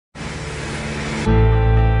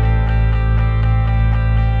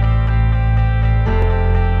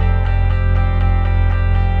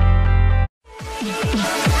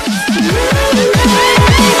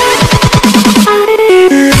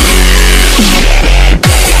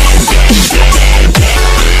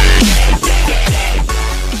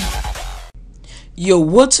Yo,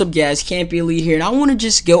 what's up guys, Can't Be Elite here, and I want to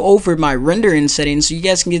just go over my rendering settings so you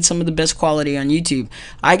guys can get some of the best quality on YouTube.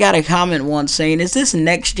 I got a comment once saying, is this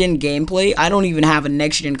next-gen gameplay? I don't even have a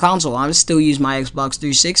next-gen console. I still use my Xbox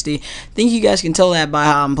 360. I think you guys can tell that by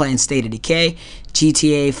how I'm playing State of Decay,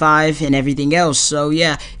 GTA 5, and everything else. So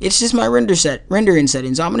yeah, it's just my rendering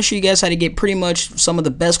settings. I'm going to show you guys how to get pretty much some of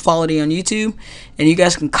the best quality on YouTube, and you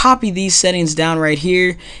guys can copy these settings down right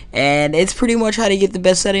here, and it's pretty much how to get the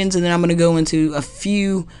best settings. And then I'm going to go into a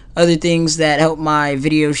few other things that help my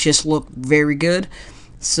videos just look very good.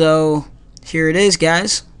 So here it is,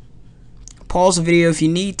 guys. Pause the video if you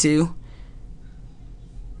need to.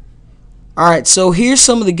 Alright, so here's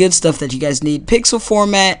some of the good stuff that you guys need. Pixel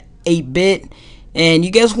format, 8-bit. And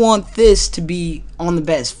you guys want this to be on the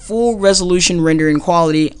best. Full resolution rendering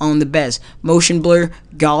quality on the best. Motion blur,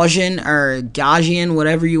 Gaussian, or Gaussian,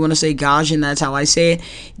 whatever you want to say. Gaussian, that's how I say it.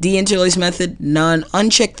 Deinterlace method, none.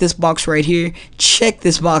 Uncheck this box right here. Check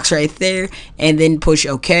this box right there. And then push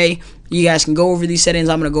OK. You guys can go over these settings.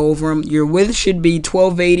 I'm going to go over them. Your width should be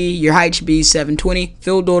 1280. Your height should be 720.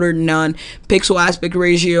 Field order, none. Pixel aspect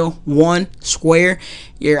ratio, 1. Square.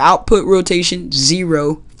 Your output rotation,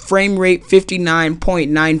 0. Frame rate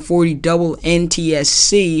 59.940 double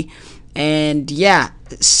NTSC, and yeah,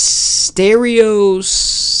 stereoscopic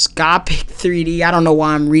 3D. I don't know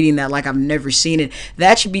why I'm reading that like I've never seen it.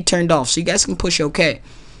 That should be turned off, so you guys can push OK.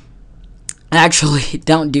 Actually,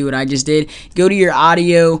 don't do what I just did. Go to your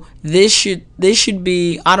audio. This should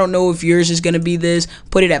be, I don't know if yours is gonna be this.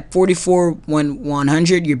 Put it at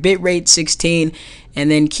 44/100. Your bit rate 16,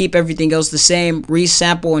 and then keep everything else the same.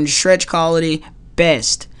 Resample and stretch quality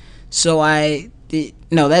best. So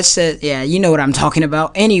no, that's it. Yeah, you know what I'm talking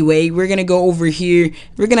about. Anyway, we're gonna go over here.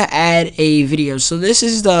 We're gonna add a video. So this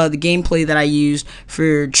is the gameplay that I used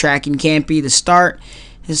for tracking Campy, the start.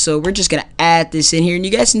 And so we're just gonna add this in here, and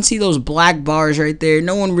you guys can see those black bars right there.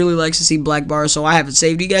 No one really likes to see black bars, so I have it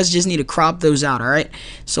saved. You guys just need to crop those out. All right.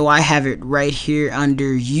 So I have it right here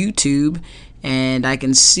under YouTube, and I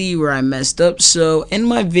can see where I messed up. So in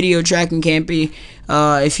my video tracking Campy,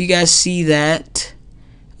 if you guys see that.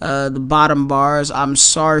 The bottom bars, I'm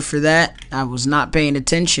sorry for that. I was not paying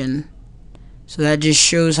attention. So that just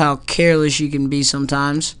shows how careless you can be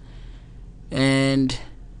sometimes. And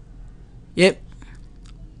yep.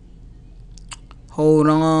 Hold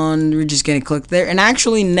on, we're just gonna click there, and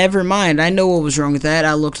actually never mind, I know what was wrong with that.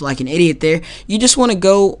 I looked like an idiot there. You just want to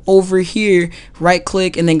go over here, right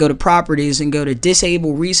click, and then go to properties and go to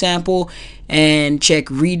disable resample and check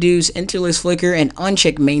reduce interlace flicker and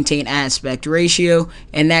uncheck maintain aspect ratio,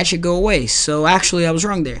 and that should go away. So actually I was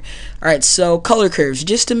wrong there. Alright, so color curves,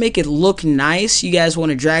 just to make it look nice, you guys want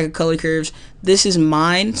to drag a color curves. This is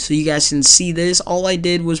mine, so you guys can see this. All I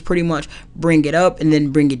did was pretty much bring it up and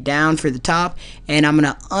then bring it down for the top, and I'm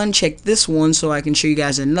gonna uncheck this one so I can show you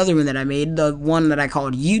guys another one that I made, the one that I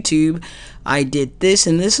called YouTube. I did this,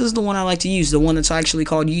 and this is the one I like to use, the one that's actually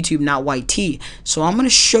called YouTube, not YT. So I'm gonna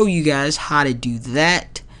show you guys how to do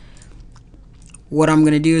that. What I'm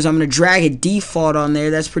gonna do is I'm gonna drag a default on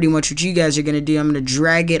there. That's pretty much what you guys are gonna do. I'm gonna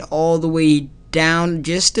drag it all the way down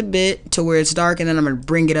just a bit to where it's dark, and then I'm gonna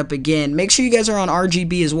bring it up again. Make sure you guys are on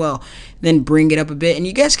RGB as well, then bring it up a bit, and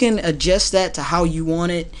you guys can adjust that to how you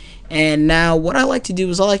want it. And now what I like to do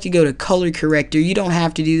is I like to go to color corrector. You don't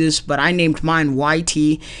have to do this, but I named mine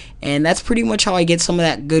YT, and that's pretty much how I get some of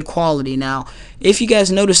that good quality. Now if you guys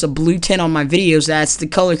notice a blue tint on my videos, that's the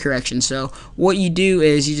color correction. So what you do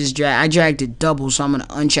is you just I dragged it double, so I'm gonna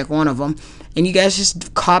uncheck one of them, and you guys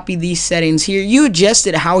just copy these settings here. You adjust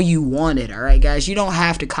it how you want it. Alright guys, you don't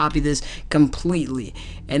have to copy this completely.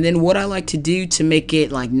 And then what I like to do to make it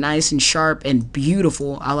like nice and sharp and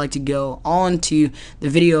beautiful, I like to go on to the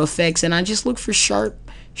video effects, and I just look for sharp,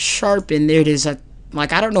 and there it is.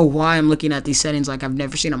 Like, I don't know why I'm looking at these settings like I've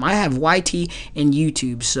never seen them. I have YT and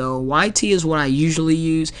YouTube. So YT is what I usually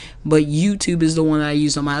use, but YouTube is the one that I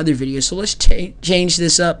use on my other videos. So let's change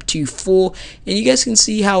this up to full, and you guys can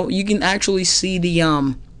see how you can actually see the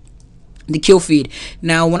kill feed.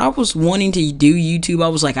 Now when I was wanting to do YouTube, I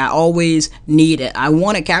was like, I always need it. I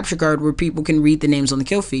want a capture card where people can read the names on the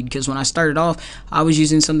kill feed, because when I started off I was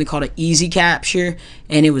using something called an easy capture,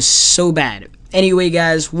 and it was so bad. Anyway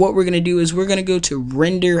guys, what we're gonna do is we're gonna go to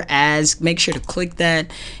render as, make sure to click that,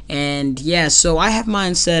 and yeah, so I have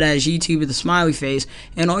mine set as YouTube with a smiley face,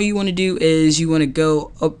 and all you want to do is you want to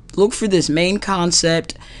go up, look for this main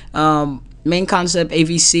concept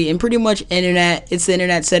AVC, and pretty much internet. It's the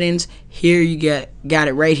internet settings here. You got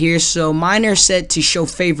it right here. So mine are set to show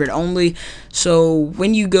favorite only. So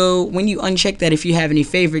when you uncheck that, if you have any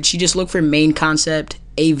favorites, you just look for main concept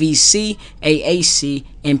AVC, AAC,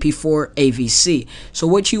 MP4 AVC. So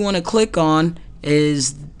what you want to click on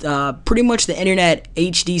is pretty much the internet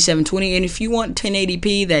HD 720, and if you want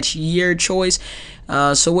 1080p, that's your choice.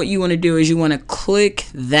 So what you want to do is you want to click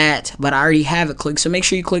that, but I already have it clicked, so make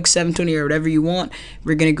sure you click 720 or whatever you want.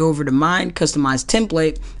 We're gonna go over to mine, customize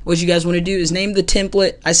template. What you guys want to do is name the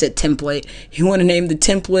template. I said template. You want to name the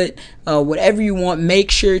template whatever you want.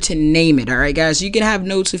 Make sure to name it. All right, guys. You can have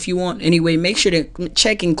notes if you want. Anyway, make sure to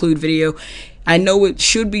check include video. I know it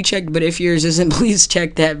should be checked, but if yours isn't, please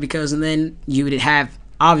check that, because and then you would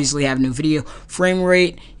obviously have no video. Frame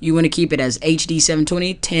rate, you want to keep it as HD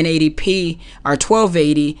 720, 1080p, or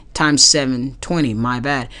 1280 times 720, my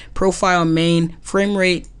bad. Profile main, frame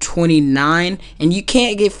rate 29, and you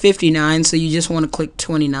can't get 59, so you just want to click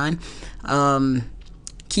 29.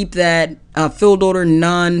 Keep that. Field order,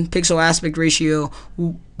 none. Pixel aspect ratio,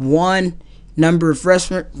 1. Number of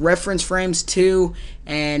reference frames, 2,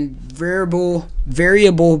 and variable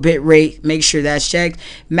bit rate, make sure that's checked.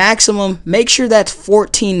 Maximum, make sure that's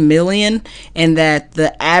 14 million and that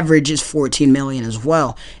the average is 14 million as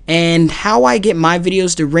well. And how I get my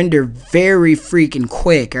videos to render very freaking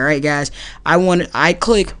quick, alright guys, I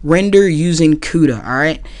click render using CUDA,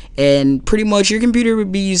 alright, and pretty much your computer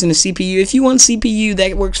would be using a CPU. If you want CPU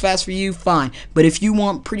that works fast for you, fine, but if you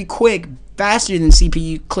want pretty quick, faster than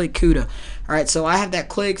CPU, click CUDA. Alright, so I have that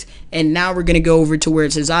clicked, and now we're going to go over to where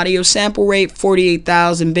it says audio sample rate,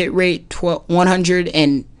 48,000, bit rate,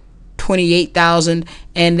 128,000,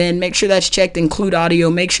 and then make sure that's checked, include audio,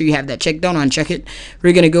 make sure you have that checked, don't uncheck it.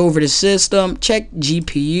 We're going to go over to system, check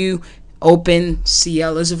GPU, open,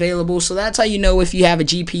 CL is available, so that's how you know if you have a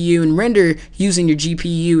GPU, and render using your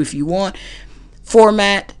GPU if you want.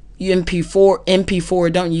 Format,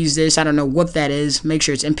 MP4, don't use this, I don't know what that is, make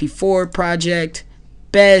sure it's MP4, project,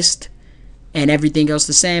 best, and everything else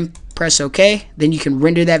the same. Press OK, then you can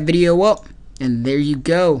render that video up, and there you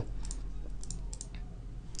go.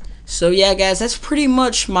 So yeah guys, that's pretty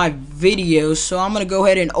much my video. So I'm gonna go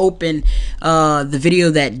ahead and open the video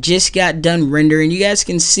that just got done rendering. You guys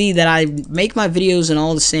can see that I make my videos in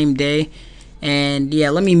all the same day, and yeah,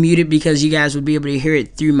 let me mute it because you guys would be able to hear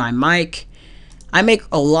it through my mic. I make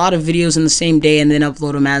a lot of videos in the same day and then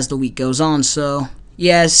upload them as the week goes on. So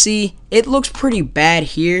yeah, see, it looks pretty bad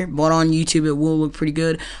here, but on YouTube it will look pretty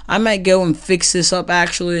good. I might go and fix this up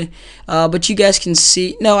actually, but you guys can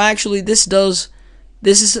see. No, actually, this is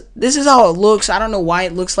how it looks. I don't know why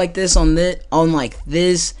it looks like this on like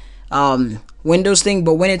this Windows thing,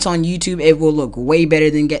 but when it's on YouTube, it will look way better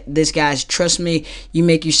than this, guys. Trust me, you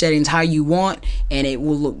make your settings how you want, and it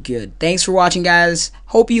will look good. Thanks for watching, guys.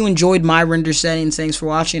 Hope you enjoyed my render settings. Thanks for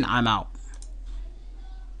watching. I'm out.